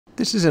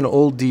This is an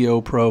old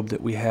DO probe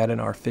that we had in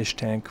our fish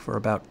tank for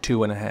about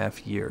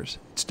 2.5 years.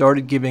 It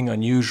started giving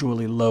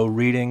unusually low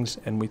readings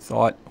and we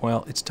thought,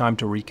 well, it's time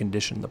to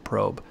recondition the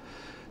probe.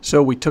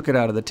 So we took it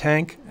out of the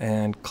tank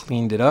and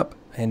cleaned it up,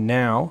 and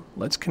now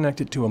let's connect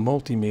it to a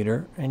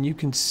multimeter and you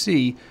can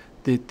see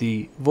that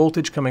the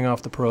voltage coming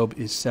off the probe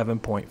is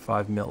 7.5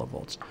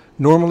 millivolts.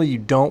 Normally you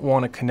don't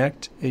want to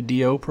connect a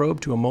DO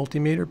probe to a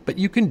multimeter, but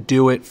you can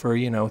do it for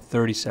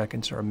 30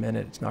 seconds or a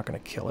minute. It's not going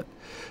to kill it.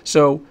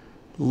 So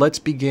let's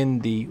begin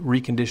the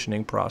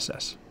reconditioning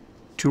process.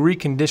 To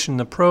recondition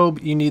the probe,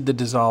 you need the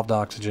dissolved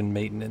oxygen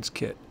maintenance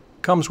kit.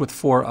 It comes with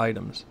 4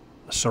 items: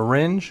 a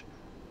syringe,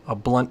 a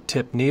blunt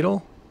tip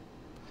needle,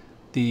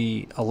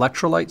 the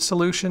electrolyte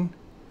solution,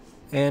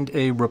 and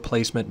a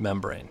replacement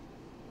membrane.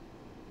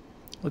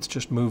 Let's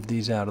just move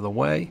these out of the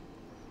way.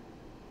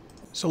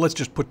 So let's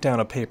just put down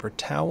a paper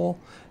towel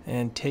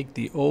and take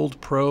the old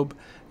probe,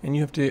 and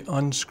you have to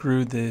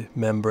unscrew the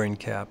membrane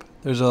cap.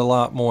 There's a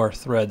lot more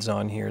threads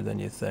on here than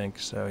you think,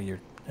 so you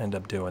end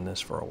up doing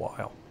this for a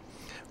while.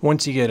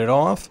 Once you get it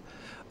off,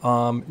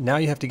 now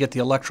you have to get the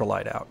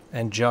electrolyte out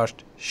and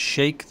just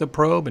shake the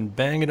probe and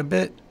bang it a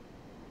bit.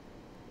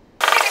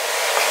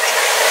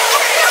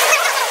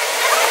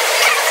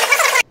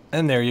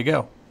 And there you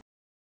go.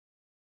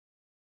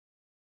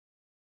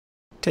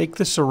 Take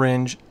the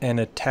syringe and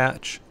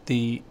attach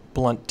the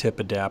blunt tip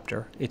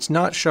adapter. It's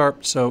not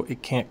sharp, so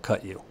it can't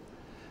cut you.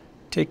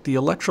 Take the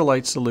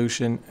electrolyte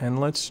solution and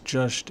let's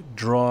just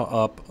draw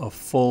up a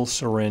full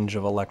syringe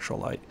of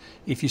electrolyte.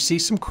 If you see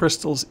some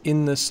crystals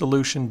in the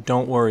solution,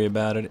 don't worry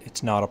about it.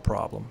 It's not a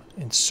problem.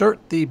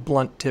 Insert the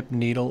blunt tip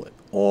needle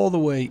all the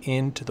way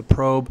into the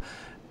probe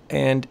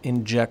and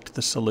inject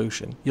the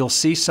solution. You'll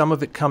see some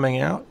of it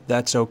coming out.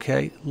 That's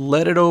okay.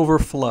 Let it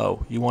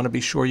overflow. You want to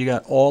be sure you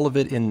got all of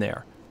it in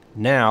there.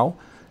 Now,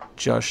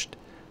 just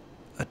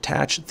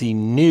attach the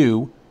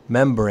new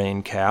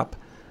membrane cap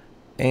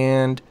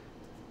and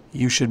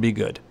you should be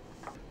good.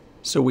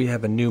 So we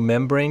have a new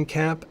membrane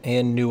cap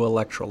and new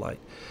electrolyte.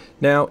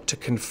 Now, to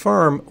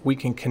confirm, we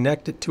can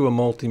connect it to a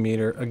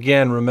multimeter.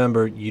 Again,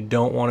 remember, you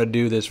don't want to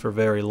do this for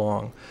very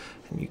long.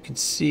 And you can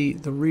see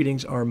the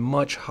readings are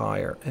much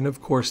higher, and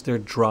of course they're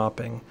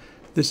dropping.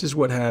 This is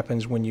what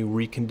happens when you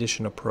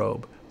recondition a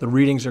probe. The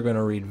readings are going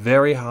to read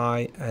very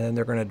high and then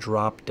they're going to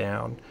drop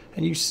down.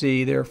 And you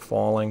see they're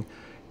falling.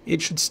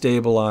 It should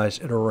stabilize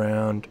at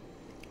around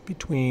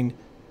between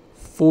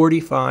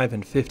 45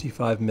 and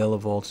 55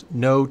 millivolts.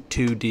 No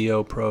two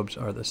DO probes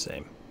are the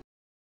same.